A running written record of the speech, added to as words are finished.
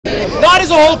Not as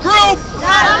a whole group.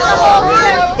 Not as a whole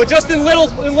group. But just in little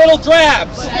drabs. In little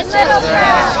drabs.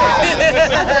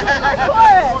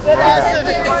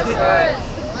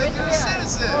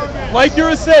 Like you're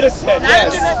a citizen.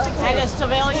 Yes. And a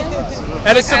civilian.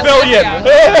 And a civilian.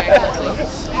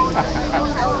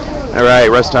 All right,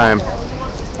 rest time.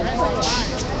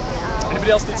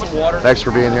 Anybody else need some water? Thanks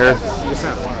for being here.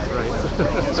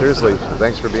 Seriously,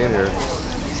 thanks for being here.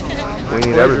 We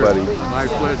need everybody. My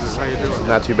pleasure. How you doing?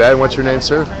 Not too bad. What's your name,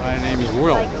 sir? My name is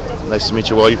Will. Nice to meet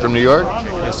you. Will, you from New York?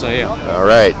 Yes, I am. All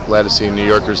right. Glad to see New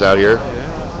Yorkers out here.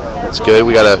 That's good.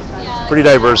 We got a pretty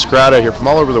diverse crowd out here from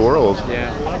all over the world.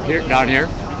 Yeah. Here, down here?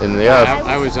 And yeah.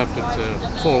 I was up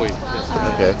at Foley.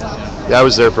 Okay. Yeah, I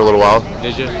was there for a little while.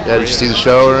 Did you? Yeah, did you see the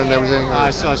show and everything? I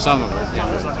saw some of it. Yeah,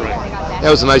 right. Yeah,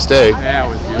 it was a nice day. Yeah, it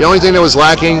was beautiful. The only thing that was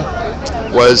lacking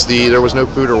was there was no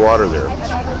food or water there.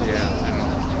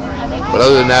 Yeah. But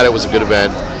other than that, it was a good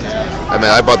event. I mean,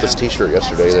 I bought this T-shirt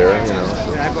yesterday there. You know.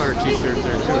 Yeah, I bought a T-shirt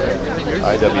there too.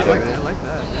 IWW. I like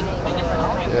that.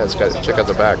 Yeah, it's got. Check out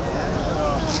the back.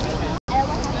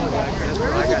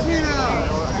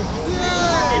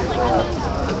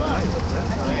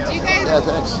 Yeah,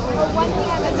 thanks.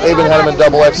 They even had them in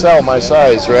double XL, my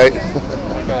size, right?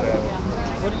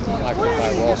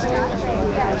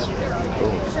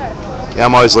 Yeah,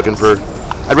 I'm always looking for.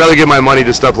 I'd rather give my money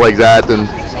to stuff like that and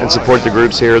support the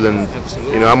groups here than,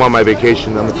 you know, I'm on my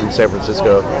vacation. I'm from San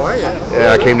Francisco.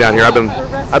 Yeah, I came down here. I've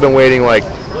been waiting like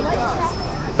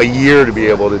a year to be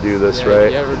able to do this,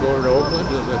 right? You ever go over to Oakland?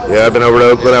 Yeah, I've been over to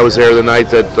Oakland. I was there the night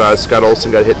that Scott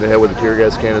Olson got hit in the head with a tear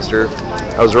gas canister.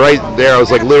 I was right there. I was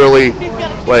like literally,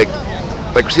 like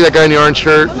see that guy in the orange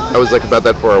shirt? I was like about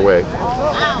that far away.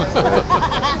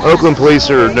 Oakland police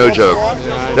are no joke.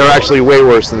 They're actually way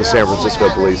worse than the San Francisco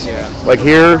police. Like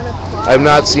here, I've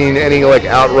not seen any like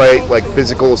outright like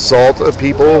physical assault of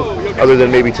people other than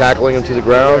maybe tackling them to the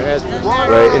ground.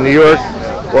 Right? In New York,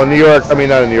 well, in New York, I mean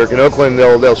not in New York, in Oakland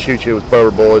they'll shoot you with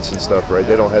rubber bullets and stuff, right?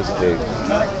 They don't hesitate.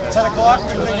 10 o'clock,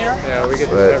 we're in here? Yeah, we get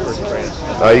the pepper spray.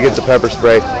 Oh, you get the pepper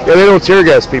spray. Yeah, they don't tear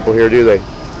gas people here, do they?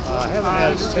 I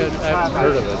haven't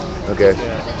heard of it. Okay.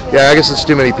 Yeah, I guess it's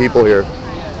too many people here.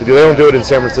 They don't do it in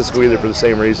San Francisco either for the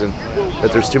same reason,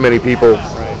 that there's too many people,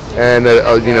 and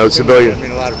you know, civilian. I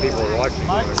mean, a lot of people are watching.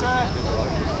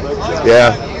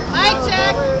 Yeah. Hi,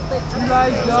 check.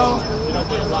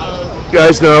 You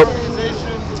guys know.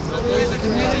 There's a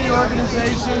community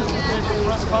organization.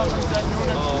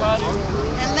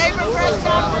 And labor press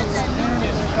conference.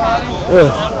 Yeah.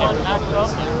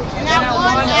 And that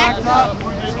one act up.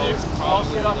 We did the Wall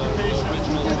Street occupation. We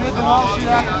did the Wall Street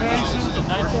occupation in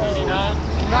 1989.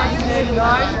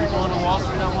 1989. We're going to Wall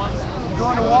Street at 1. We're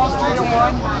going to Wall Street at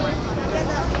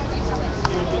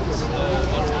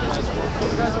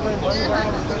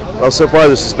 1. Well, so far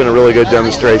this has been a really good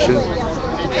demonstration.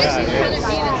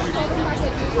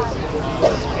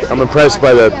 I'm impressed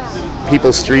by the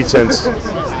people's street sense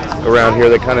around here.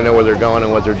 They kind of know where they're going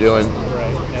and what they're doing.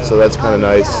 So that's kind of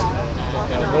nice.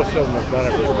 Most of them have done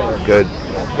it before. Good.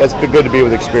 Yeah, it's been good to be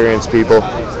with experienced people.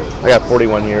 I got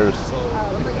 41 years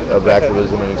of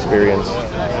activism and experience,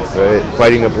 right?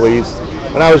 Fighting the police.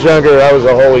 When I was younger, I was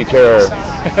a holy terror,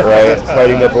 right?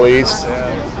 Fighting the police.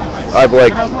 I've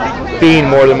like been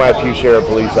more than my few share of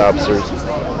police officers.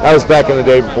 I was back in the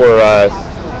day before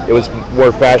it was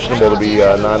more fashionable to be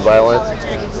nonviolent,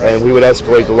 and we would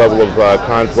escalate the level of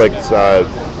conflict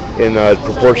in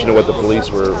proportion to what the police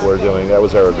were doing. That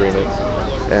was our agreement.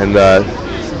 And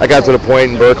I got to the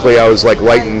point in Berkeley, I was like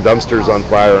lighting dumpsters on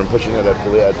fire and pushing it at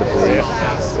the police.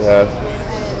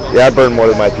 Yeah, I burned more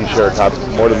than my fair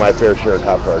share of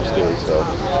cop cars too. So,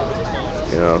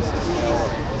 you know,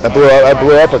 I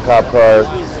blew up a cop car.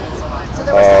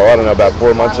 I don't know, about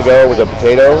 4 months ago with a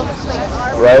potato.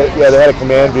 Right? Yeah, they had a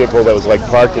command vehicle that was like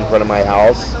parked in front of my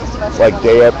house, like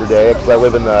day after day. Because I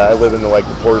live in the like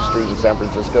the poorest street in San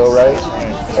Francisco, right?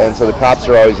 And so the cops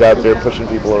are always out there pushing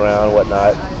people around and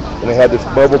whatnot. And they had this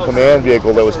mobile command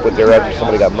vehicle that was put there after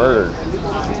somebody got murdered.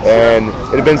 And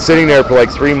it had been sitting there for like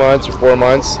 3 months or 4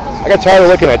 months. I got tired of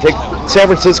looking at it. San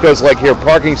Francisco's like here,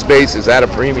 parking space is at a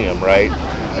premium, right?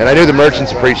 And I knew the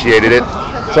merchants appreciated it.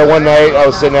 So one night I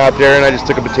was sitting out there and I just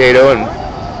took a potato and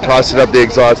tossed it up the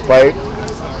exhaust pipe.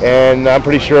 And I'm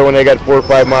pretty sure when they got 4 or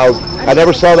 5 miles, I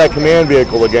never saw that command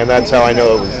vehicle again. That's how I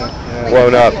know it was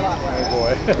blown up.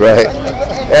 Right.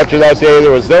 After that day,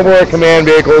 there was no more command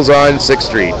vehicles on 6th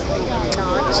Street.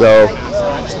 So,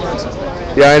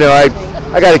 yeah, I know.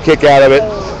 I got a kick out of it.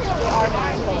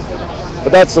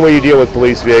 But that's the way you deal with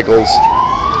police vehicles.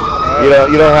 You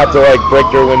don't have to like break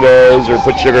their windows or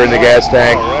put sugar in the gas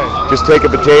tank. Just take a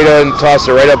potato and toss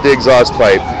it right up the exhaust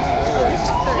pipe.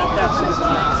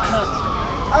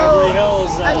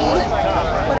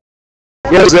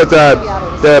 Yeah, is that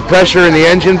the pressure in the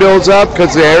engine builds up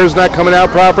because the air is not coming out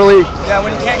properly? Yeah,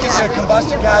 when you can't get the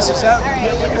combustion gases out, you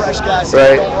get licorice gases.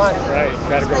 Right. Right,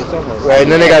 gotta go somewhere. Right,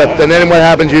 and then then what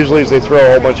happens usually is they throw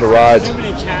a whole bunch of rods.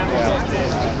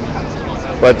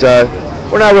 But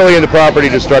we're not really into property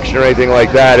destruction or anything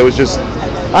like that. It was just,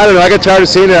 I don't know, I got tired of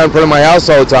seeing it out in front of my house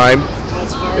all the time.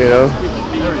 You know?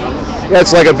 Yeah,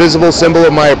 it's like a visible symbol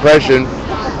of my oppression.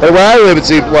 But where I live,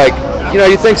 it's like, you know,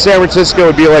 you think San Francisco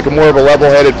would be like a more of a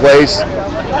level-headed place.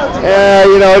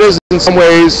 You know, it is in some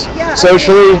ways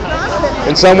socially.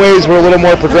 In some ways, we're a little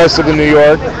more progressive than New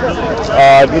York.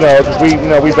 You know,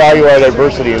 because we value our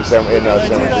diversity in San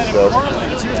Francisco,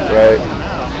 right?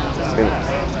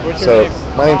 So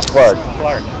my name's Clark.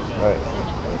 Clark. Right.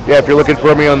 Yeah, if you're looking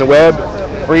for me on the web,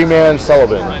 Freeman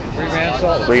Sullivan. Freeman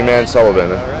Sullivan. Freeman Sullivan.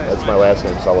 That's my last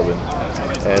name, Sullivan.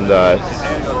 And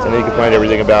then you can find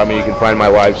everything about me. You can find my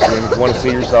live stream. If you want to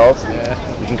see yourself,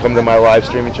 you can come to my live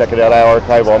stream and check it out. I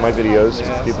archive all my videos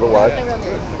for people to watch.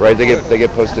 Right? They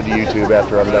get posted to YouTube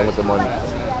after I'm done with them on.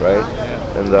 Right?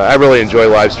 And I really enjoy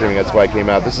live streaming. That's why I came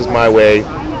out. This is my way.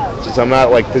 Since I'm not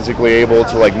like physically able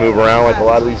to like move around like a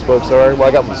lot of these folks are. Well,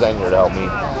 I got my Zen here to help me.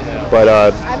 But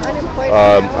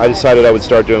I decided I would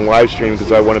start doing live streaming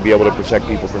because I want to be able to protect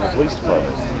people from the police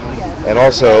department. And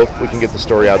also, we can get the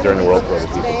story out there in the world for other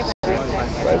people.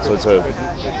 Right, so it's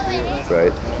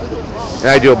right. And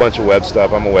I do a bunch of web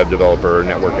stuff. I'm a web developer,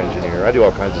 network engineer. I do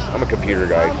all kinds of, I'm a computer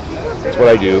guy. That's what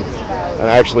I do. And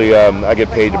actually, I get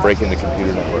paid to break into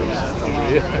computer networks.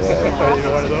 You're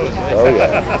one of those. Oh,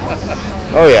 yeah.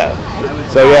 Oh, yeah.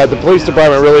 So, yeah, the police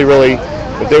department really,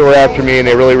 if they were after me and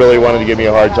they really wanted to give me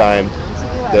a hard time,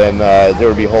 then there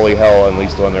would be holy hell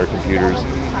unleashed on their computers.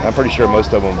 I'm pretty sure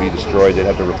most of them would be destroyed. They'd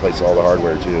have to replace all the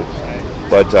hardware too.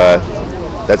 But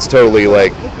that's totally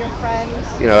like,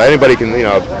 you know, anybody can, you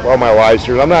know, all my live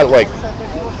streams. I'm not like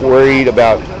worried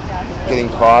about getting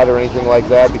caught or anything like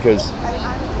that because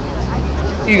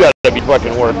you gotta be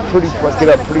fucking get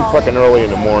up pretty fucking early in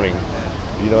the morning.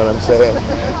 You know what I'm saying?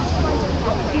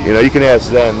 You know, you can ask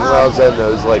Zen. Well, Zen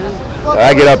knows. Like,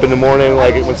 I get up in the morning.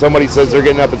 Like when somebody says they're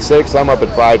getting up at 6, I'm up at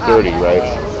 5:30, right?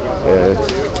 Yeah.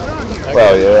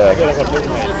 Well, yeah.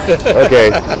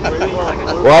 Okay.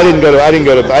 Well, I didn't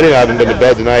have been to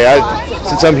bed tonight.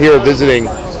 Since I'm here visiting,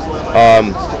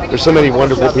 there's so many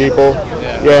wonderful people.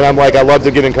 Yeah, and I'm like, I love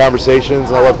to get in conversations,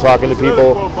 and I love talking to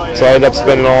people. So I end up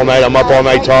spending all night. I'm up all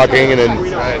night talking, and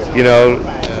then, you know,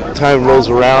 time rolls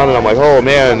around, and I'm like, oh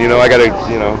man, you know, I gotta,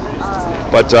 you know.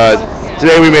 But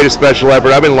today we made a special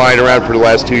effort. I've been lying around for the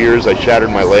last 2 years. I shattered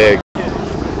my leg,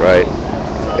 right,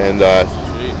 and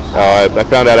I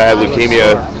found out I had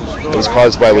leukemia. It was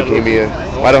caused by leukemia.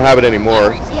 I don't have it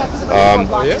anymore.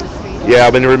 Yeah,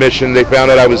 I'm in remission. They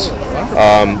found out I was.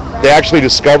 They actually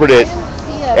discovered it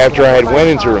after I had went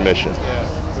into remission.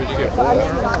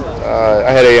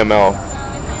 I had AML,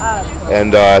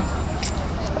 and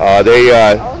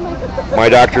my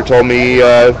doctor told me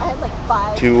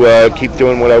to keep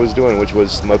doing what I was doing, which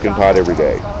was smoking pot every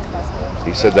day.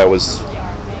 He said that was,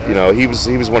 you know, he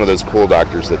was one of those cool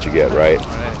doctors that you get, right?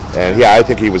 And yeah, I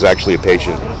think he was actually a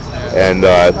patient, and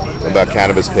about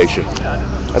cannabis patient.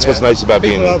 That's what's nice about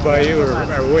being. People out by you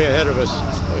are way ahead of us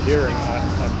here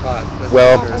on pot.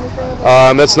 Well,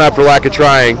 that's not for lack of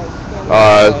trying.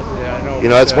 You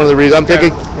know, that's one of the reasons I'm thinking.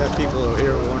 Got people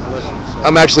here who won't listen. So.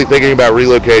 I'm actually thinking about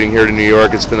relocating here to New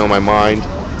York. It's been on my mind.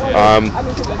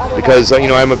 Because you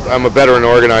know, I'm a veteran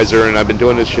organizer, and I've been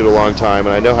doing this shit a long time,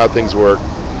 and I know how things work,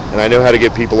 and I know how to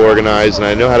get people organized, and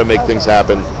I know how to make things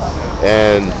happen.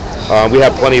 And we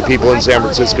have plenty of people in San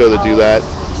Francisco that do that,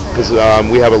 because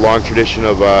we have a long tradition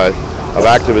of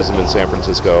activism in San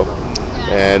Francisco,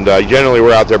 and generally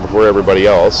we're out there before everybody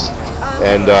else.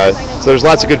 And so there's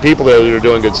lots of good people there that are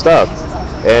doing good stuff.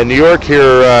 And New York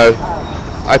here,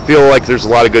 I feel like there's a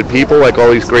lot of good people, like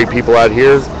all these great people out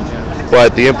here.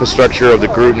 But the infrastructure of the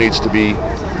group needs to be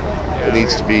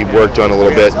worked on a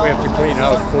little bit. We have to clean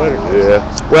house politically.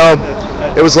 Yeah. Well,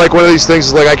 it was like one of these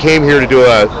things. Like I came here to do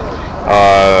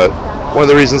one of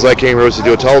the reasons I came here was to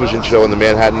do a television show on the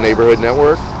Manhattan Neighborhood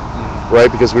Network, right?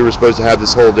 Because we were supposed to have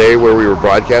this whole day where we were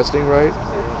broadcasting, right?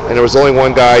 And there was only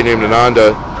one guy named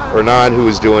Anand who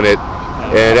was doing it,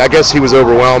 and I guess he was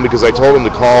overwhelmed because I told him to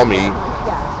call me,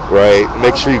 right?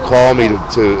 Make sure you call me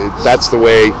to that's the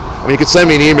way. I mean, you can send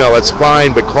me an email, that's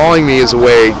fine, but calling me is a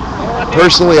way,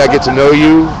 personally, I get to know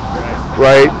you,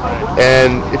 right?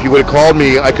 And if you would have called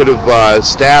me, I could have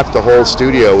staffed the whole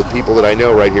studio with people that I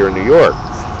know right here in New York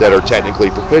that are technically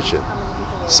proficient.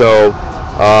 So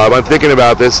I'm thinking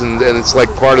about this, and it's like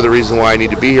part of the reason why I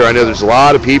need to be here. I know there's a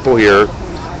lot of people here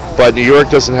But New York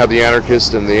doesn't have the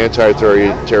anarchist and the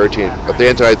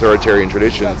anti-authoritarian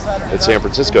tradition that San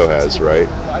Francisco has, right?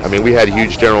 I mean, we had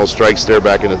huge general strikes there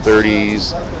back in the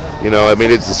 30s. You know, I mean,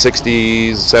 it's the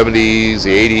 60s, 70s,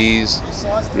 the 80s.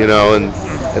 You know, and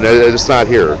it's not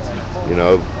here. You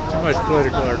know. Too much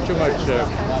political or too much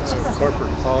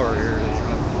corporate power here.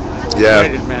 Yeah.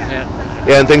 Right in Manhattan.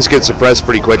 Yeah, and things get suppressed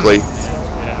pretty quickly.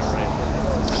 Yeah, right.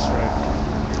 That's right.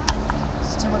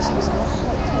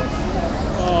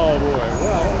 Oh boy.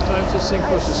 Well, what time's this thing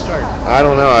supposed to start? I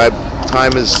don't know.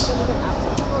 Time is.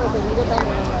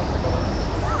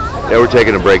 Yeah, we're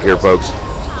taking a break here, folks.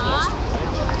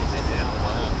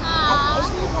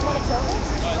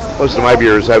 Most of my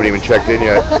viewers haven't even checked in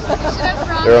yet.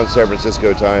 They're on San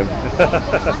Francisco time.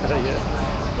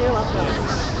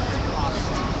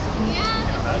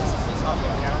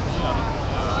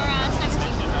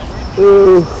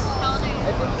 Ooh.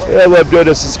 Yeah, I love doing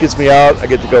this. This gets me out. I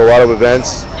get to go to a lot of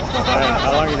events.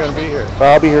 How long are you going to be here?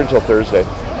 I'll be here until Thursday.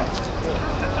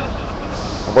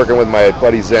 I'm working with my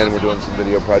buddy Zen. We're doing some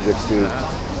video projects too.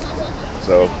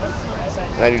 So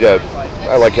I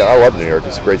love New York.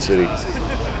 It's a great city.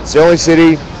 It's the only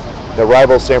city that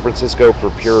rivals San Francisco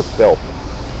for pure filth.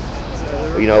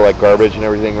 You know, like garbage and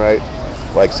everything, right?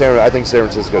 Like I think San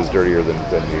Francisco is dirtier than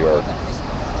New York.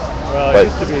 Well, it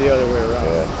used to be the other way around.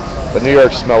 Yeah. But New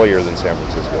York's smellier than San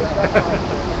Francisco.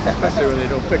 Especially when they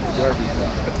don't pick the garbage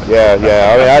up. Yeah. I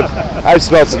mean, I've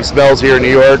smelled some smells here in New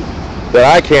York that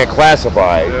I can't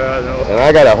classify. Yeah, I know. And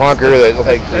I got a honker that,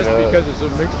 like, That's because it's a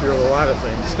mixture of a lot of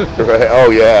things. Right.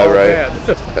 Oh yeah, right.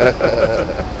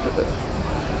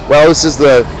 Well, this is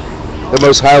the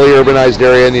most highly urbanized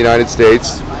area in the United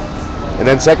States, and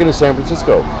then second is San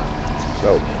Francisco.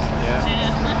 So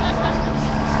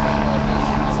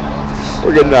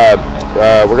we're getting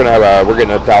we're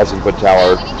getting a 1,000-foot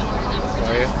tower.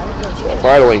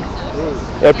 Finally,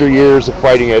 after years of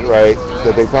fighting it, right,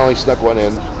 that they finally snuck one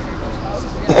in,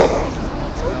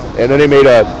 and then they made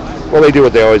they do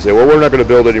what they always say. Well, we're not going to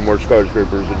build any more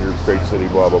skyscrapers in your great city,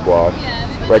 blah blah blah.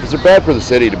 Right, because they're bad for the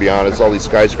city, to be honest. All these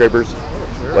skyscrapers,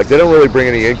 like, they don't really bring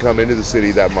any income into the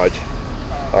city that much,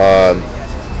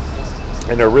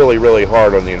 and they're really, really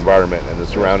hard on the environment and the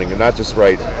surrounding, and not just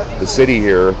the city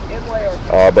here,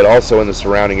 but also in the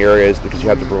surrounding areas, because you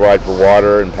have to provide for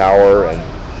water and power. And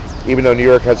even though New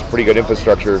York has a pretty good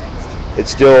infrastructure, it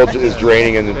still is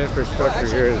draining. And the infrastructure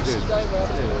here is in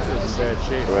bad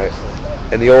shape. Right,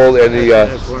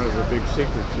 that's one of the big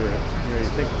secrets here. You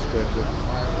think it's good, but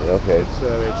okay.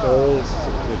 It's old. It's a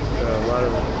lot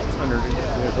of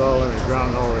it's all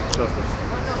underground. All that stuff is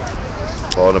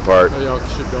falling apart. They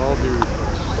should all be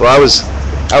replaced. Well,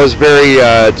 I was very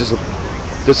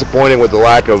disappointed with the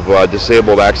lack of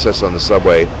disabled access on the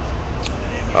subway.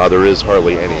 There is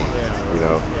hardly any, you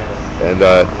know, and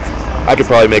I could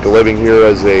probably make a living here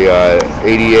as a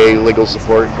ADA legal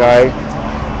support guy,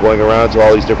 going around to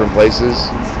all these different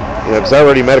places. You know, because I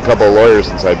already met a couple of lawyers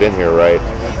since I've been here, right?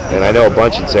 And I know a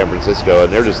bunch in San Francisco,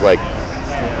 and they're just like,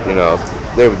 you know,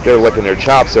 they're licking their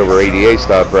chops over ADA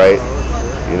stuff, right?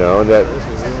 You know, and that.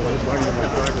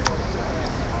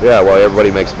 Yeah, well, everybody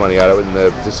makes money out of it, and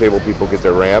the disabled people get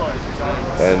their ramp,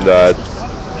 and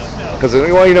because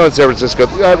well, you know, in San Francisco,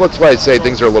 that's why I say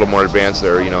things are a little more advanced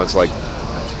there. You know, it's like,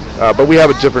 but we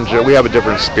have a different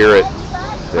spirit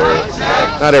there.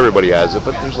 Not everybody has it,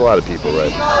 but there's a lot of people,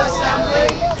 right?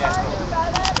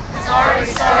 It's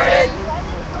already started.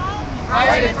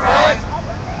 Right in front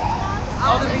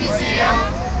of the museum.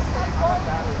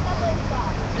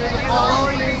 There's a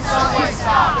Colonial subway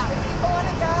stop.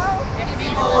 If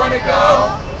people want to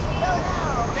go,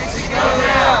 they should go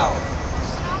now.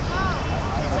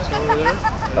 Over there?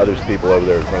 Oh, there's people over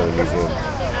there in front of the museum.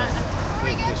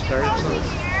 Just started.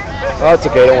 Oh, it's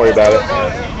okay. Don't worry about it.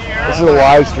 This is a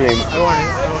live stream. I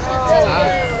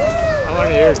want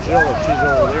to hear Jill if she's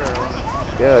over there.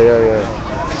 Yeah.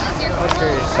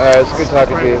 Okay. All right, it's good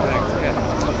talking to you.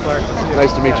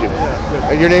 Nice to meet you.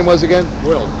 And your name was again?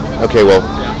 Will. Okay, well,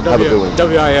 have a good one.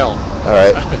 W-I-L. All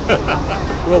right.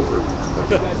 Wilbur.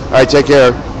 All right, take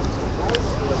care.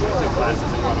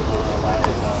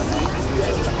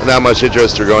 Not much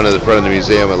interest in going to the front of the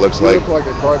museum, it looks You like. look like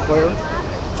a card player.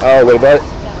 Oh, a little bit?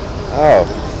 Oh.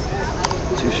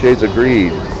 2 Shades of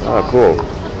Greed. Oh, cool.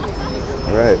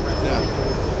 All right.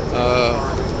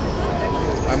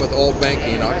 I'm with Old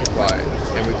Banking Occupy,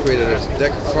 and we created a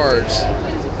deck of cards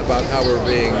about how we're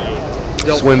being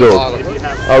dealt Swindled. with a lot of it.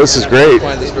 Oh, this is great. I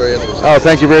find this very interesting. Oh,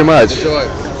 thank you very much. Enjoy.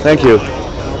 Thank you.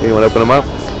 You want to open them up?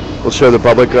 We'll show the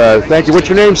public. Thank you. What's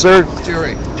your name, sir?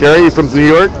 Jerry. Jerry, you from New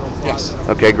York? Yes.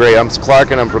 Okay, great. I'm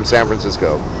Clark, and I'm from San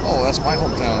Francisco. Oh, that's my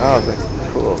hometown. Oh,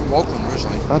 cool. From Oakland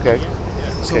originally. Okay.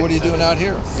 So what are you doing out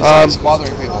here besides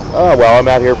bothering people? Oh, well, I'm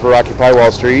out here for Occupy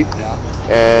Wall Street,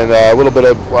 and a little bit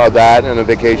of that and a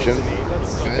vacation.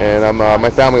 And my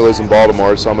family lives in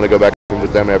Baltimore, so I'm going to go back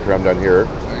with them after I'm done here.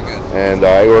 Very good. And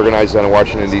I organize down in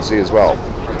Washington, D.C. as well.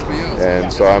 Good for you.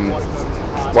 And so I'm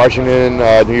Washington,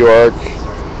 New York,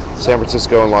 San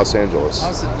Francisco, and Los Angeles.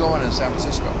 How's it going in San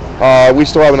Francisco? We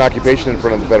still have an occupation in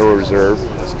front of the Federal Reserve.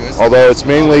 That's good. Although it's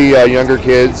mainly younger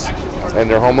kids, and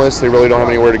they're homeless, they really don't have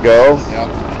anywhere to go.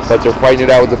 Yep. But they're fighting it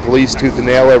out with the police tooth and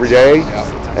nail every day. Yep.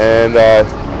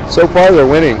 And so far they're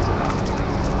winning.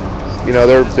 You know,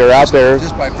 they're out there.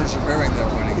 Just by persevering, they're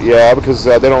winning. Yeah, because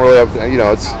they don't really have, you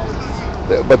know, it's.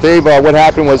 But they've. What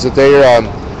happened was that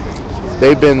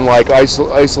they've been like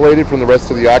isolated from the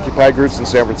rest of the Occupy groups in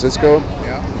San Francisco.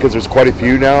 Yeah. Because there's quite a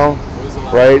few now,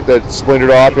 right? That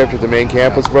splintered off after the main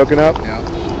camp was broken up. Yeah.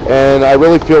 And I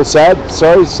really feel sad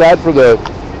for the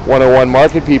 101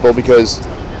 market people, because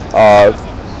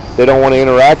they don't want to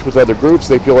interact with other groups.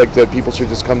 They feel like that people should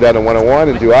just come down to 101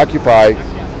 and do Occupy,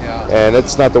 and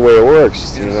it's not the way it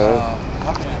works. You know.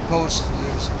 Huffington Post,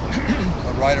 there's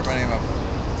a writer by the name of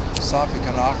Safi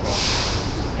Kanako.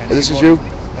 And This is you?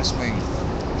 That's me,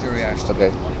 Jerry Ashton.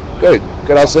 Okay. Good.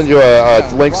 I'll send you a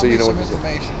link so you know some what to do.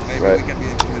 information. Maybe Right. we can be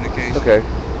in communication. Okay.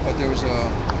 But there was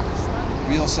a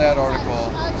real sad article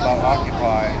about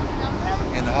Occupy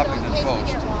in the Huffington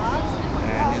Post.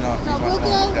 And you know, if you might want to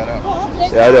look that up.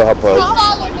 Yeah, I know HuffPost.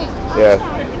 Yeah.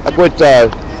 I quit.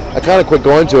 I kind of quit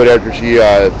going to it after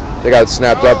they got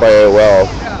snapped up by AOL.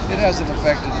 It hasn't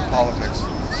affected the politics.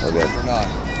 Okay. Or not.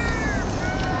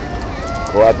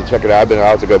 We'll have to check it out. I'll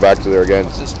have to go back to there again.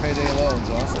 It's just payday loans,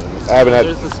 huh? I haven't had.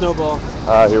 There's the snowball.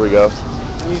 Here we go.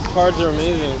 These cards are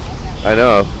amazing. I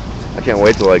know. I can't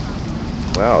wait to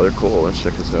wow, they're cool. Let's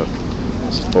check this out.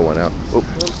 Let's just pull one out. Oop.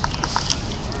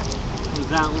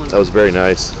 That one. That was very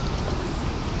nice.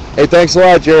 Hey, thanks a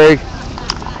lot, Jerry.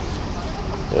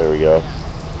 There we go.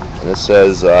 And it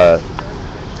says,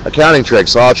 accounting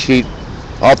tricks,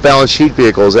 off-balance sheet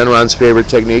vehicles, Enron's favorite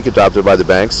technique adopted by the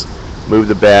banks. Move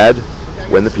the bad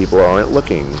when the people aren't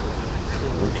looking.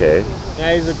 Okay.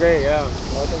 Yeah, these are great, yeah.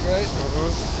 Oh, they're great?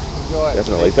 Enjoy.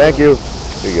 Definitely. Thank you.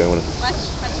 Here you go.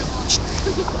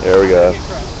 There we go.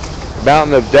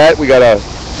 Mountain of debt. We got a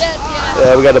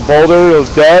boulder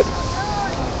of debt.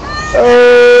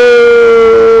 Oh!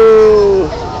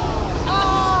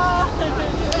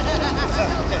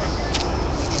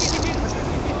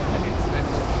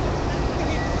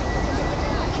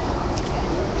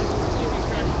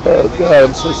 Oh God,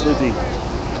 I'm so sleepy.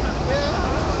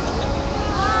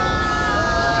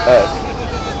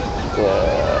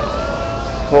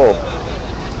 Cool.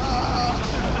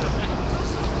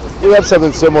 We have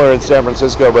something similar in San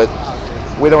Francisco, but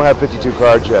we don't have 52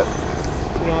 cards yet.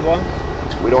 You want one?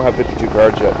 We don't have 52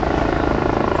 cards yet.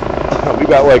 We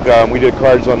got we did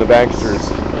cards on the banksters.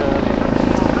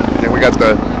 Yeah. And we got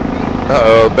the,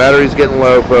 battery's getting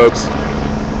low, folks.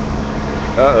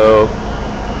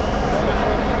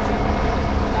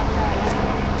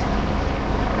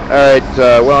 All right,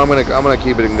 well, I'm gonna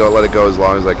keep it and let it go as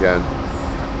long as I can.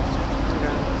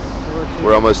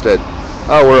 We're almost at,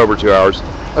 we're over 2 hours.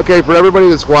 Okay, for everybody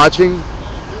that's watching,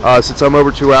 since I'm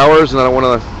over 2 hours and I don't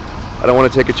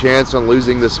want to take a chance on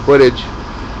losing this footage,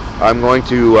 I'm going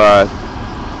to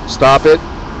stop it.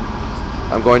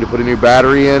 I'm going to put a new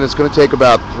battery in. It's going to take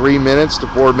about 3 minutes to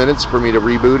 4 minutes for me to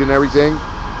reboot and everything.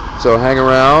 So hang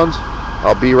around.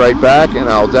 I'll be right back, and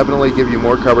I'll definitely give you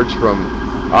more coverage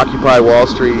from Occupy Wall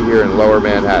Street here in Lower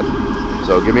Manhattan.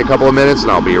 So give me a couple of minutes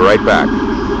and I'll be right back.